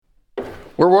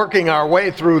We're working our way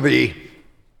through the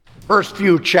first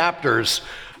few chapters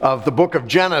of the book of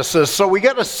Genesis, so we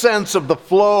get a sense of the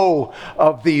flow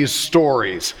of these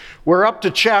stories. We're up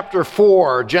to chapter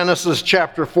 4, Genesis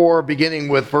chapter 4, beginning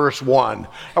with verse 1.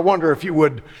 I wonder if you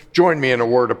would join me in a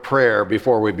word of prayer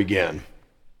before we begin.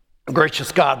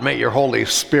 Gracious God, may your Holy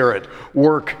Spirit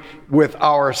work with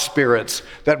our spirits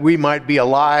that we might be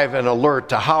alive and alert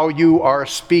to how you are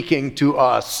speaking to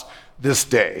us this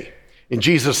day. In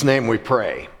Jesus' name we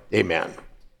pray. Amen.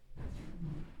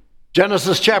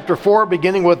 Genesis chapter 4,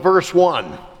 beginning with verse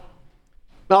 1.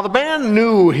 Now the man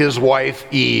knew his wife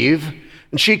Eve,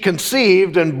 and she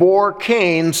conceived and bore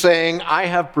Cain, saying, I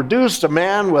have produced a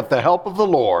man with the help of the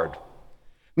Lord.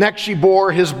 Next she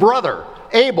bore his brother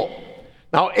Abel.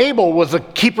 Now Abel was a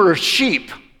keeper of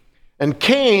sheep, and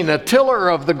Cain a tiller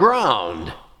of the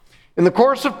ground. In the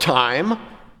course of time,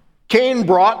 Cain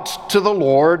brought to the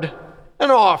Lord an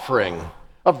offering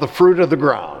of the fruit of the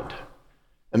ground.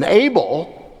 And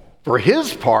Abel, for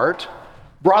his part,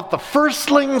 brought the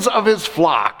firstlings of his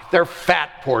flock, their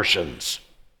fat portions.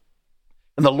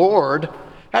 And the Lord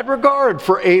had regard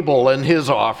for Abel and his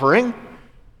offering,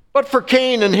 but for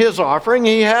Cain and his offering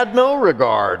he had no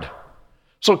regard.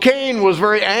 So Cain was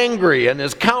very angry, and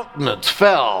his countenance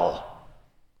fell.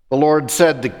 The Lord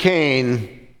said to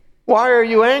Cain, Why are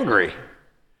you angry?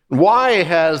 Why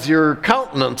has your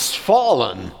countenance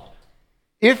fallen?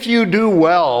 If you do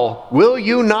well, will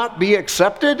you not be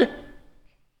accepted?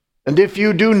 And if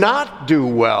you do not do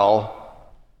well,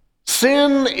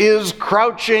 sin is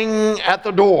crouching at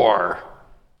the door.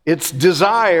 Its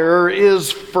desire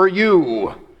is for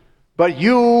you, but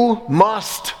you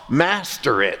must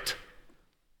master it.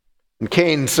 And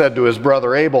Cain said to his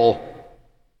brother Abel,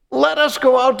 Let us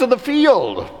go out to the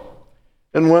field.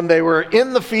 And when they were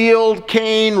in the field,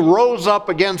 Cain rose up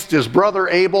against his brother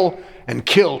Abel and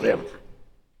killed him.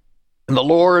 And the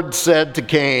Lord said to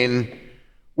Cain,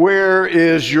 Where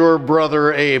is your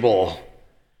brother Abel?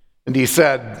 And he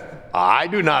said, I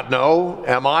do not know.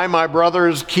 Am I my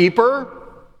brother's keeper?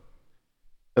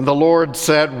 And the Lord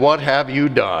said, What have you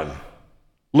done?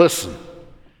 Listen,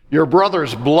 your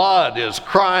brother's blood is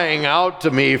crying out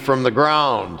to me from the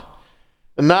ground.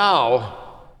 And now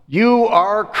you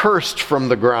are cursed from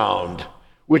the ground,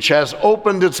 which has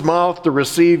opened its mouth to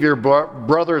receive your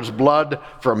brother's blood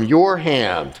from your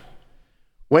hand.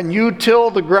 When you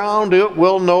till the ground, it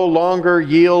will no longer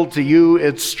yield to you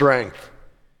its strength.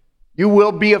 You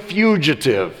will be a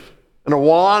fugitive and a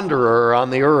wanderer on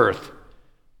the earth.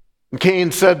 And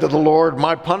Cain said to the Lord,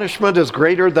 My punishment is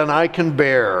greater than I can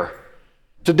bear.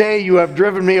 Today you have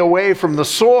driven me away from the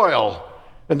soil,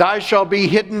 and I shall be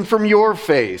hidden from your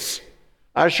face.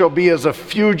 I shall be as a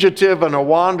fugitive and a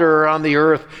wanderer on the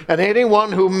earth, and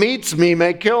anyone who meets me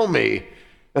may kill me.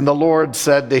 And the Lord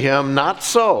said to him, Not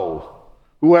so.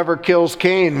 Whoever kills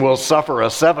Cain will suffer a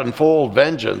sevenfold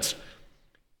vengeance.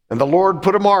 And the Lord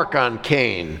put a mark on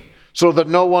Cain, so that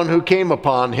no one who came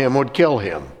upon him would kill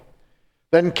him.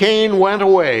 Then Cain went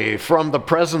away from the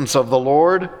presence of the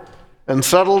Lord and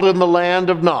settled in the land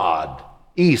of Nod,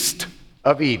 east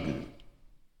of Eden.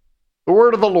 The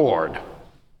word of the Lord.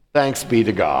 Thanks be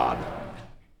to God.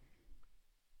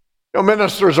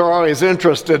 Ministers are always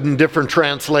interested in different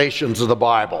translations of the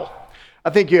Bible. I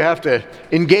think you have to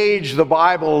engage the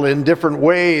Bible in different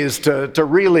ways to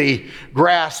really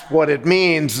grasp what it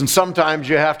means, and sometimes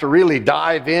you have to really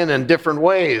dive in different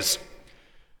ways.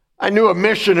 I knew a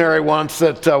missionary once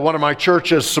that one of my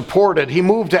churches supported. He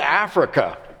moved to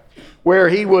Africa, where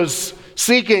he was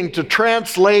seeking to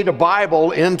translate a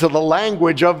Bible into the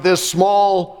language of this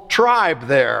small tribe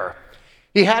there.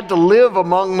 He had to live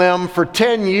among them for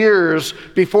 10 years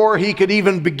before he could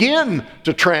even begin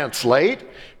to translate,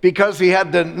 because he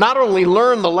had to not only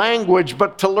learn the language,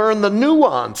 but to learn the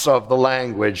nuance of the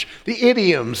language, the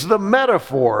idioms, the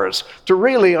metaphors, to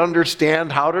really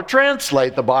understand how to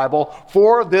translate the Bible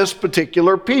for this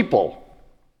particular people.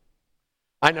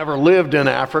 I never lived in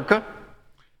Africa.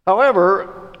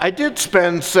 However, I did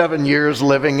spend 7 years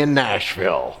living in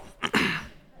Nashville.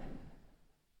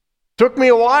 Took me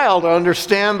a while to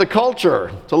understand the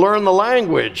culture, to learn the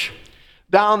language.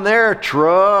 Down there,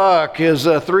 truck is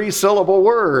a 3-syllable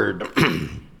word.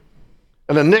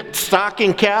 And a knit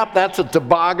stocking cap, that's a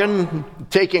toboggan.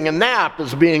 Taking a nap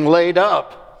is being laid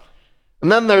up.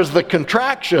 And then there's the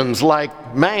contractions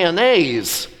like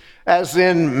mayonnaise, as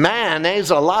in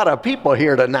mayonnaise, a lot of people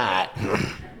here tonight.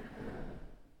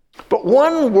 But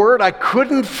one word I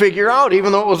couldn't figure out,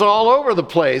 even though it was all over the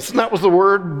place, and that was the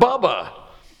word Bubba.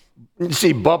 You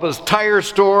see Bubba's tire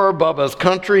store, Bubba's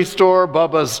country store,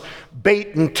 Bubba's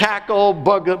bait and tackle,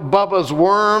 Bubba's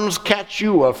worms, catch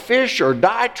you a fish or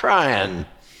die trying.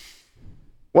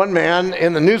 One man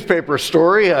in the newspaper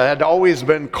story had always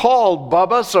been called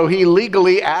Bubba, so he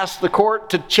legally asked the court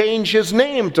to change his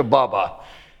name to Bubba.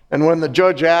 And when the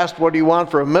judge asked, what do you want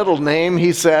for a middle name?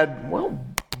 He said, well,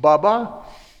 Bubba.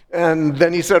 And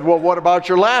then he said, well, what about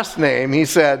your last name? He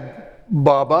said,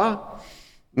 Bubba.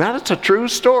 Now that's a true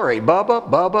story. Bubba,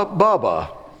 Bubba,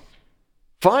 Bubba.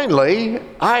 Finally,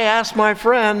 I asked my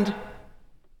friend,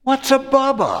 what's a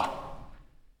Bubba?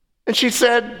 And she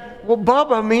said, well,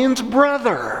 Bubba means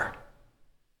brother.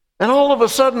 And all of a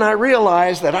sudden I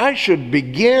realized that I should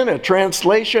begin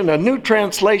a new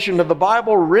translation of the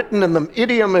Bible written in the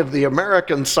idiom of the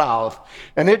American South.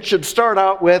 And it should start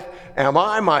out with, am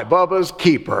I my Bubba's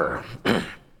keeper?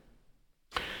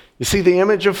 You see, the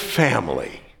image of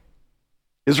family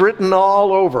is written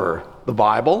all over the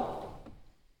Bible.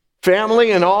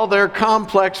 Family and all their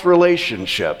complex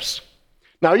relationships.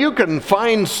 Now, you can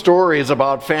find stories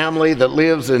about family that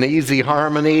lives in easy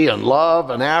harmony and love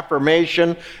and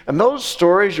affirmation, and those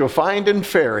stories you'll find in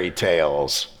fairy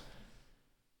tales.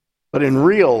 But in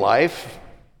real life,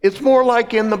 it's more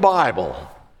like in the Bible,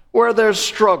 where there's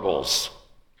struggles.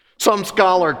 Some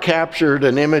scholar captured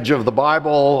an image of the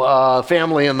Bible,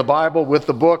 family in the Bible, with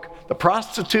the book, The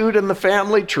Prostitute and the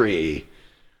Family Tree.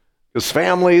 Because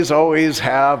families always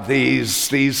have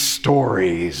these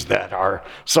stories that are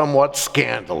somewhat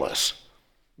scandalous.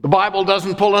 The Bible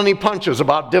doesn't pull any punches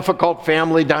about difficult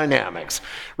family dynamics.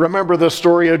 Remember the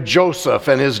story of Joseph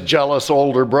and his jealous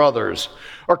older brothers,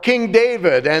 or King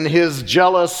David and his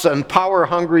jealous and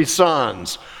power-hungry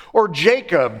sons, or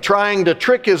Jacob trying to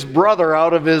trick his brother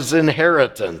out of his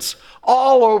inheritance.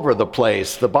 All over the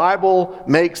place, the Bible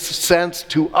makes sense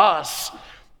to us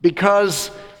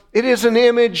because it is an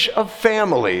image of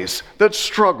families that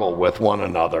struggle with one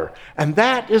another, and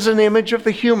that is an image of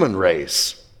the human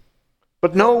race.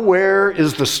 But nowhere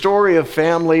is the story of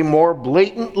family more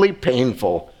blatantly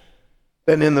painful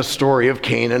than in the story of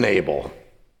Cain and Abel.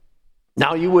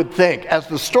 Now you would think, as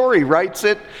the story writes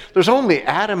it, there's only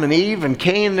Adam and Eve and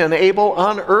Cain and Abel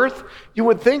on earth. You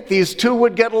would think these two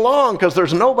would get along because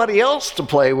there's nobody else to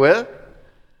play with.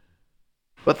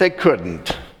 But they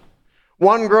couldn't.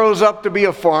 One grows up to be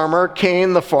a farmer,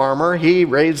 Cain the farmer. He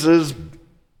raises,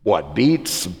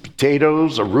 beets,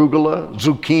 potatoes, arugula,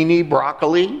 zucchini,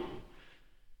 broccoli.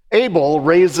 Abel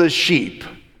raises sheep,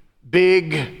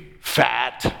 big,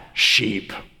 fat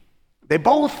sheep. They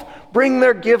both bring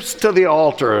their gifts to the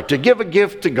altar to give a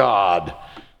gift to God.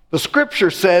 The scripture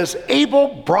says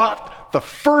Abel brought the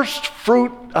first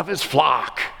fruit of his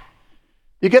flock.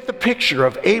 You get the picture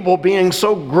of Abel being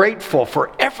so grateful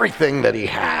for everything that he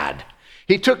had.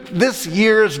 He took this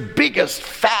year's biggest,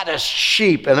 fattest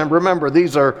sheep, and remember,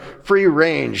 these are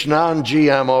free-range,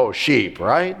 non-GMO sheep,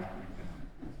 right?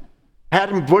 Had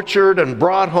him butchered and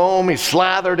brought home. He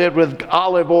slathered it with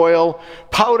olive oil,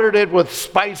 powdered it with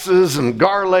spices and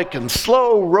garlic, and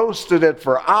slow roasted it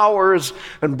for hours,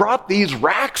 and brought these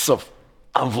racks of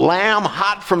lamb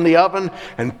hot from the oven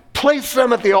and placed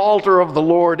them at the altar of the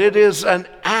Lord. It is an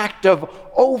act of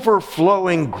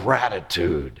overflowing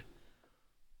gratitude.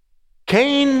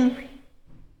 Cain,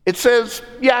 it says,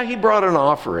 he brought an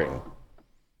offering.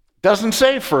 Doesn't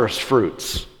say first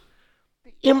fruits.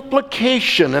 The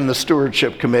implication, and the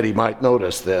stewardship committee might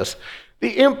notice this,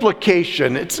 the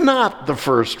implication, it's not the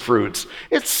first fruits.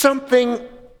 It's something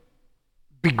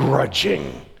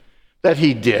begrudging that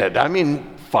he did. 5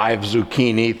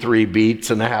 zucchini, 3 beets,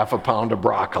 and half a pound of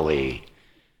broccoli.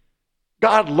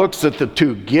 God looks at the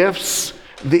two gifts.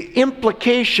 The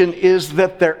implication is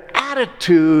that their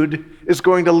attitude is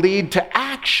going to lead to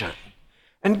action.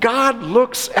 And God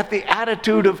looks at the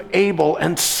attitude of Abel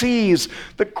and sees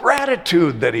the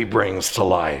gratitude that he brings to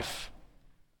life.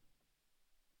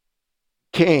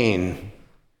 Cain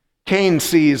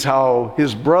sees how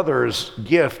his brother's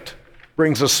gift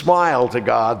brings a smile to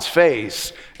God's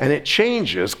face, and it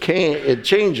changes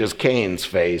Cain's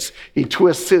face. He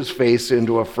twists his face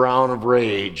into a frown of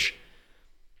rage.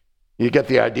 You get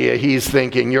the idea. He's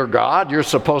thinking, you're God, you're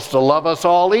supposed to love us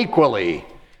all equally.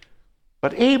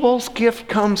 But Abel's gift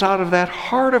comes out of that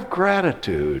heart of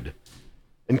gratitude.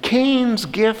 And Cain's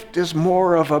gift is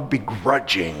more of a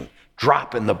begrudging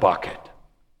drop in the bucket.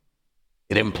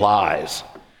 It implies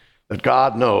that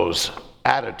God knows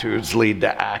attitudes lead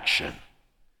to action.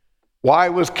 Why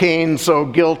was Cain so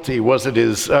guilty?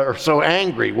 So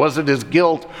angry? Was it his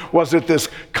guilt? Was it this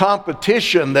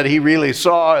competition that he really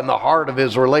saw in the heart of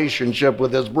his relationship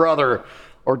with his brother?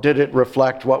 Or did it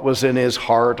reflect what was in his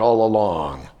heart all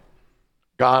along?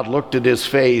 God looked at his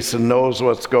face and knows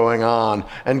what's going on.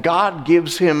 And God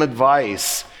gives him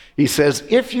advice. He says,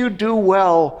 if you do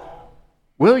well,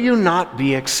 will you not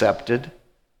be accepted?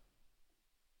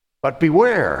 But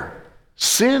beware,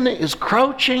 sin is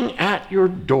crouching at your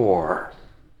door.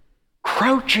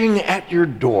 Crouching at your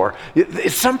door.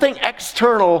 It's something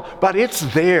external, but it's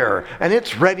there, and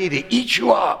it's ready to eat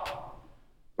you up.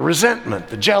 The resentment,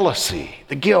 the jealousy,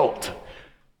 the guilt.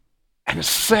 And it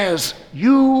says,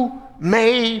 you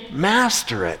may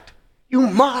master it. You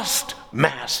must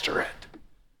master it.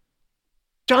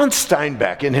 John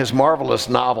Steinbeck, in his marvelous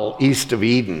novel, East of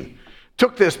Eden,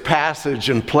 took this passage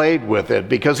and played with it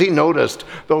because he noticed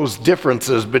those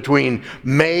differences between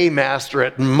may master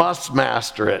it and must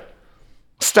master it.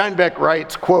 Steinbeck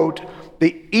writes, quote,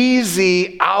 "The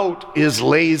easy out is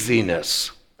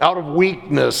laziness, out of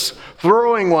weakness,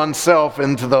 throwing oneself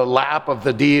into the lap of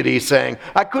the deity, saying,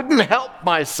 I couldn't help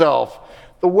myself.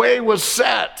 The way was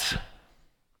set."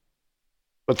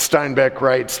 But Steinbeck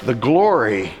writes, "The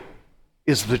glory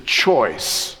is the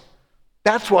choice.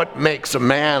 That's what makes a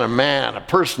man, a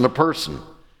person, a person."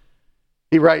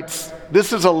 He writes,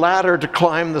 "This is a ladder to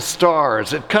climb the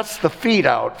stars. It cuts the feet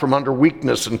out from under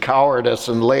weakness and cowardice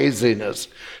and laziness,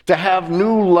 to have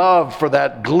new love for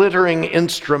that glittering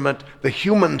instrument, the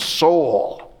human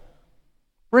soul.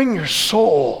 Bring your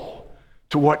soul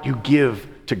to what you give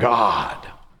to God.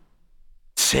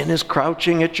 Sin is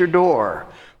crouching at your door,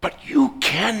 but you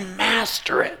can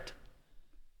master it."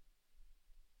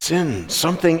 Sin,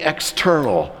 something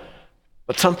external,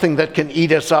 but something that can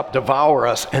eat us up, devour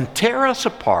us, and tear us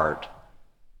apart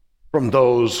from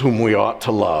those whom we ought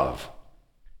to love.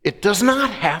 It does not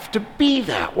have to be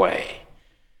that way.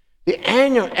 The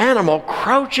animal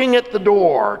crouching at the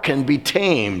door can be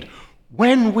tamed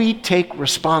when we take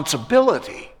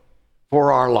responsibility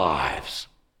for our lives.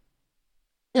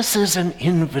 This is an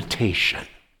invitation,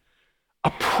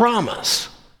 a promise,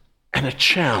 and a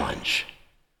challenge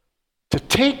to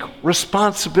take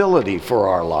responsibility for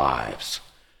our lives.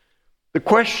 The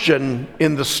question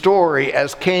in the story,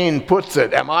 as Cain puts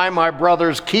it, am I my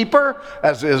brother's keeper?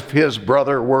 As if his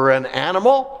brother were an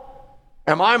animal.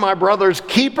 Am I my brother's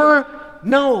keeper?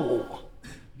 No.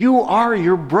 You are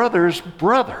your brother's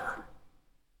brother.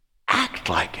 Act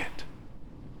like it.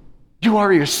 You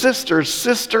are your sister's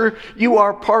sister. You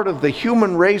are part of the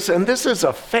human race, and this is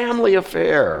a family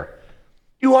affair.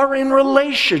 You are in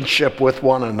relationship with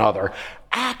one another.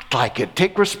 Act like it.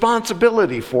 Take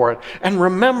responsibility for it. And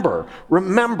remember,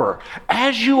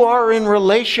 as you are in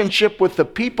relationship with the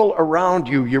people around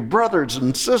you, your brothers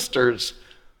and sisters,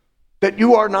 that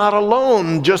you are not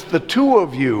alone, just the two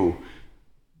of you,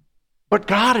 but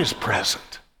God is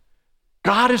present.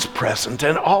 God is present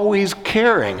and always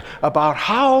caring about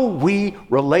how we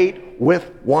relate with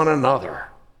one another.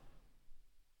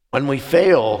 When we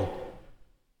fail,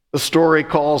 the story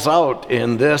calls out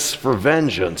in this for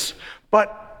vengeance. But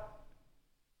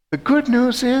the good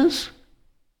news is,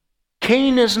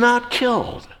 Cain is not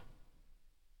killed.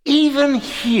 Even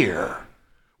here,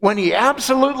 when he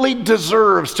absolutely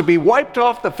deserves to be wiped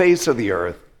off the face of the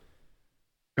earth,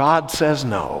 God says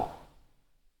no.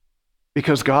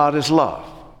 Because God is love.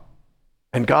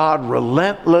 And God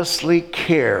relentlessly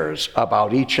cares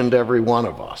about each and every one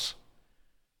of us.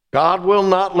 God will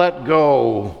not let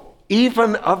go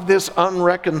even of this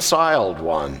unreconciled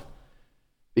one,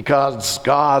 because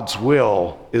God's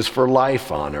will is for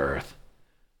life on earth.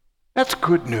 That's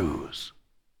good news.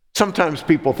 Sometimes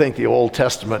people think the Old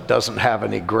Testament doesn't have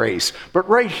any grace, but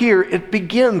right here it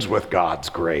begins with God's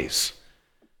grace.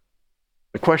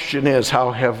 The question is,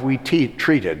 how have we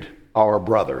treated our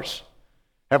brothers?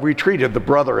 Have we treated the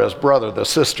brother as brother, the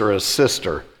sister as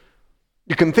sister?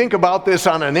 You can think about this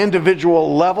on an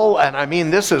individual level, and I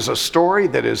mean, this is a story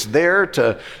that is there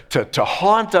to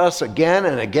haunt us again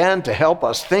and again, to help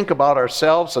us think about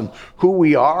ourselves and who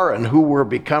we are and who we're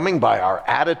becoming by our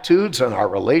attitudes and our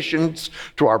relations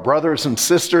to our brothers and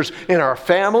sisters in our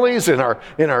families, in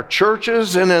our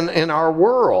churches, and in our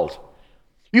world.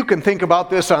 You can think about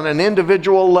this on an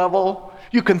individual level.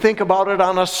 You can think about it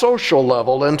on a social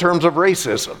level in terms of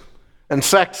racism and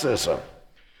sexism.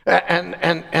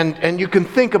 And you can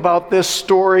think about this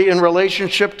story in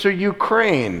relationship to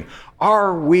Ukraine.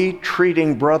 Are we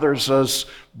treating brothers as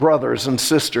brothers and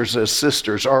sisters as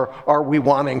sisters? Or are we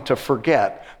wanting to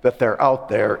forget that they're out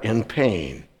there in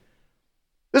pain?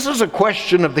 This is a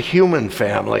question of the human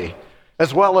family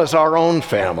as well as our own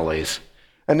families.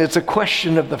 And it's a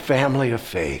question of the family of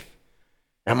faith.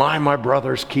 Am I my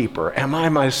brother's keeper? Am I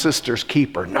my sister's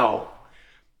keeper? No.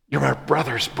 You're my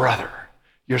brother's brother.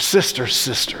 Your sister's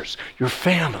sisters, your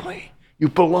family. You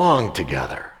belong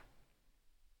together.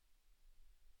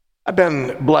 I've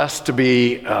been blessed to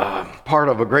be part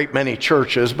of a great many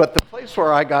churches, but the place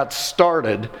where I got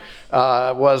started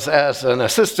was as an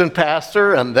assistant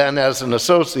pastor and then as an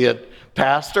associate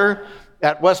pastor.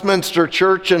 at Westminster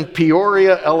Church in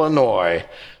Peoria, Illinois,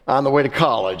 on the way to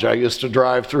college. I used to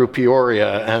drive through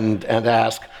Peoria and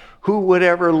ask, who would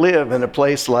ever live in a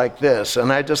place like this?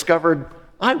 And I discovered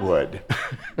I would.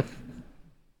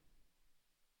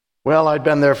 Well, I'd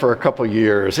been there for a couple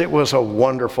years. It was a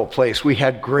wonderful place. We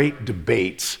had great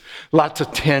debates, lots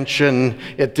of tension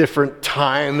at different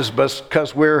times,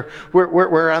 because we're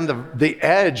on the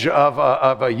edge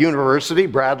of a university,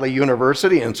 Bradley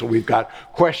University, and so we've got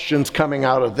questions coming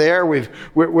out of there.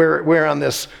 We're on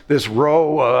this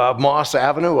row of Moss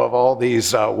Avenue of all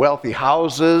these wealthy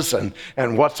houses,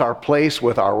 and what's our place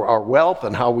with our wealth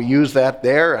and how we use that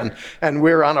there, and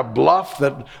we're on a bluff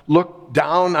that looked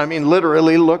down,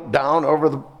 literally looked down over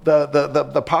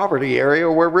the poverty area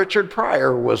where Richard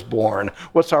Pryor was born.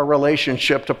 What's our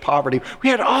relationship to poverty? We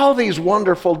had all these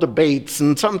wonderful debates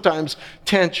and sometimes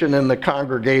tension in the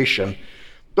congregation.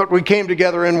 But we came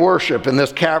together in worship in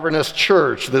this cavernous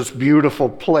church, this beautiful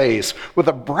place, with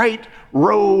a bright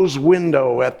rose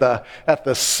window at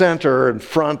the center and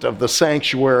front of the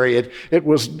sanctuary. It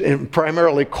was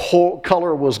primarily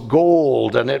color was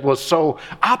gold, and it was so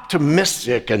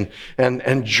optimistic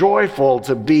and joyful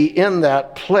to be in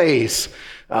that place.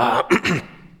 And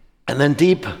then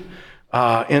deep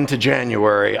into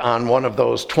January, on one of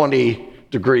those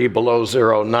 20-degree below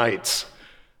zero nights,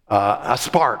 a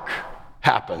spark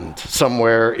happened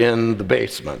somewhere in the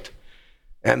basement.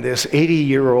 And this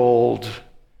 80-year-old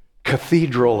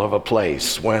cathedral of a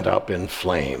place went up in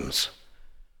flames.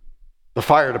 The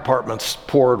fire departments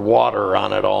poured water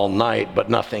on it all night,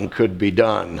 but nothing could be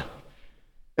done.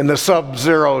 In the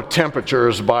sub-zero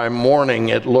temperatures, by morning,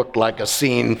 it looked like a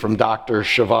scene from Dr.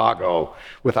 Zhivago,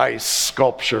 with ice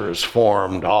sculptures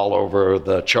formed all over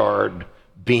the charred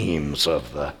beams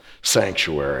of the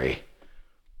sanctuary.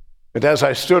 And as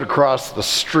I stood across the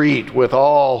street with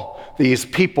all these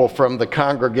people from the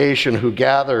congregation who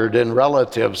gathered in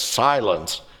relative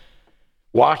silence,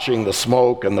 watching the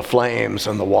smoke and the flames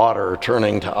and the water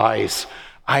turning to ice,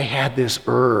 I had this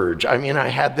urge. I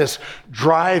had this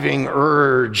driving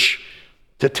urge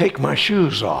to take my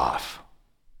shoes off,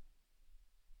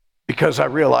 because I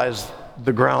realized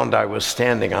the ground I was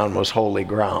standing on was holy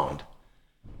ground.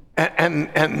 And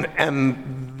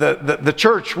the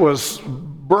church was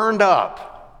burned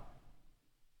up,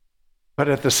 but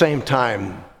at the same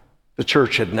time, the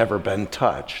church had never been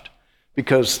touched,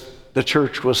 because the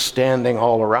church was standing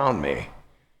all around me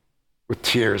with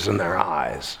tears in their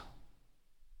eyes.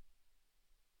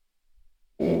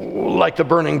 Like the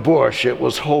burning bush, it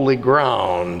was holy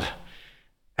ground,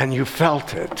 and you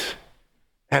felt it.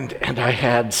 And I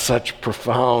had such a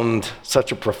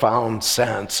profound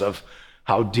sense of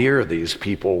how dear these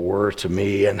people were to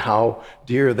me and how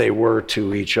dear they were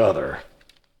to each other.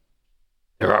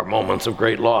 There are moments of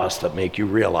great loss that make you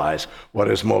realize what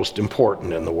is most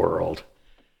important in the world.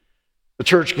 The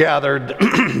church gathered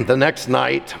the next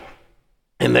night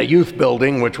in the youth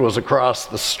building, which was across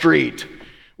the street.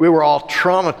 We were all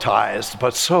traumatized,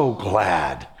 but so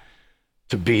glad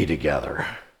to be together,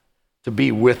 to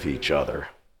be with each other.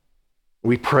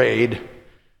 We prayed.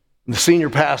 The senior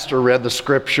pastor read the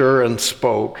scripture and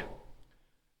spoke.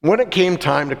 When it came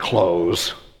time to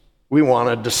close, we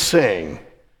wanted to sing,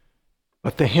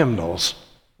 but the hymnals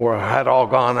had all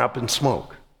gone up in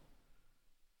smoke.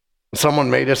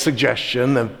 Someone made a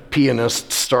suggestion, the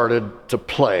pianist started to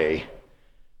play,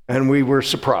 and we were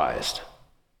surprised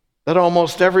that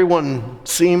almost everyone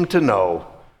seemed to know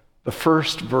the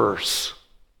first verse.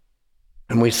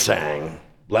 And we sang,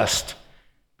 "Blessed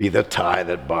be the tie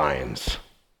that binds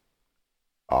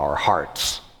our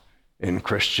hearts in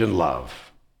Christian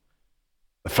love.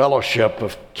 The fellowship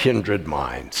of kindred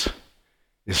minds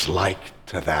is like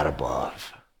to that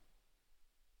above.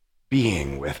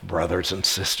 Being with brothers and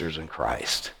sisters in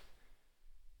Christ."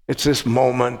 It's this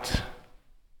moment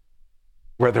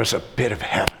where there's a bit of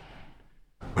heaven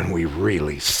when we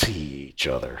really see each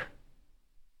other.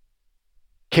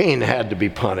 Cain had to be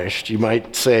punished. You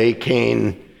might say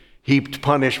Cain heaped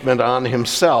punishment on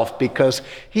himself because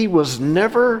he was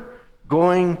never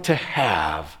going to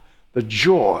have the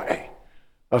joy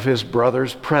of his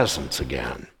brother's presence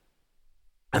again.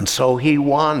 And so he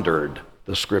wandered,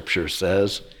 the scripture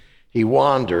says. He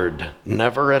wandered,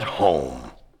 never at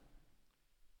home.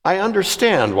 I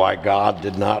understand why God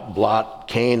did not blot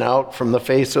Cain out from the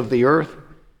face of the earth,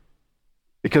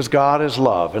 because God is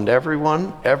love, and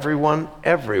everyone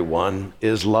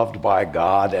is loved by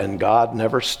God, and God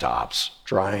never stops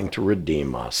trying to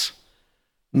redeem us.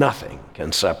 Nothing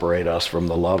can separate us from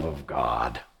the love of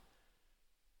God.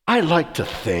 I like to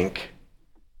think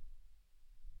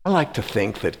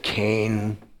that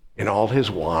Cain, in all his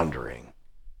wandering,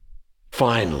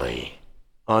 finally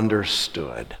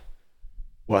understood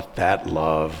what that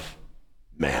love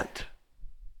meant.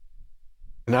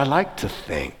 And I like to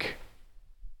think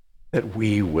that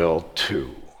we will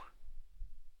too.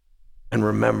 And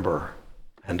remember,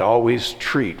 and always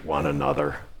treat one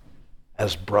another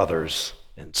as brothers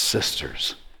and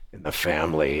sisters in the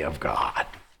family of God.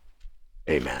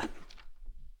 Amen.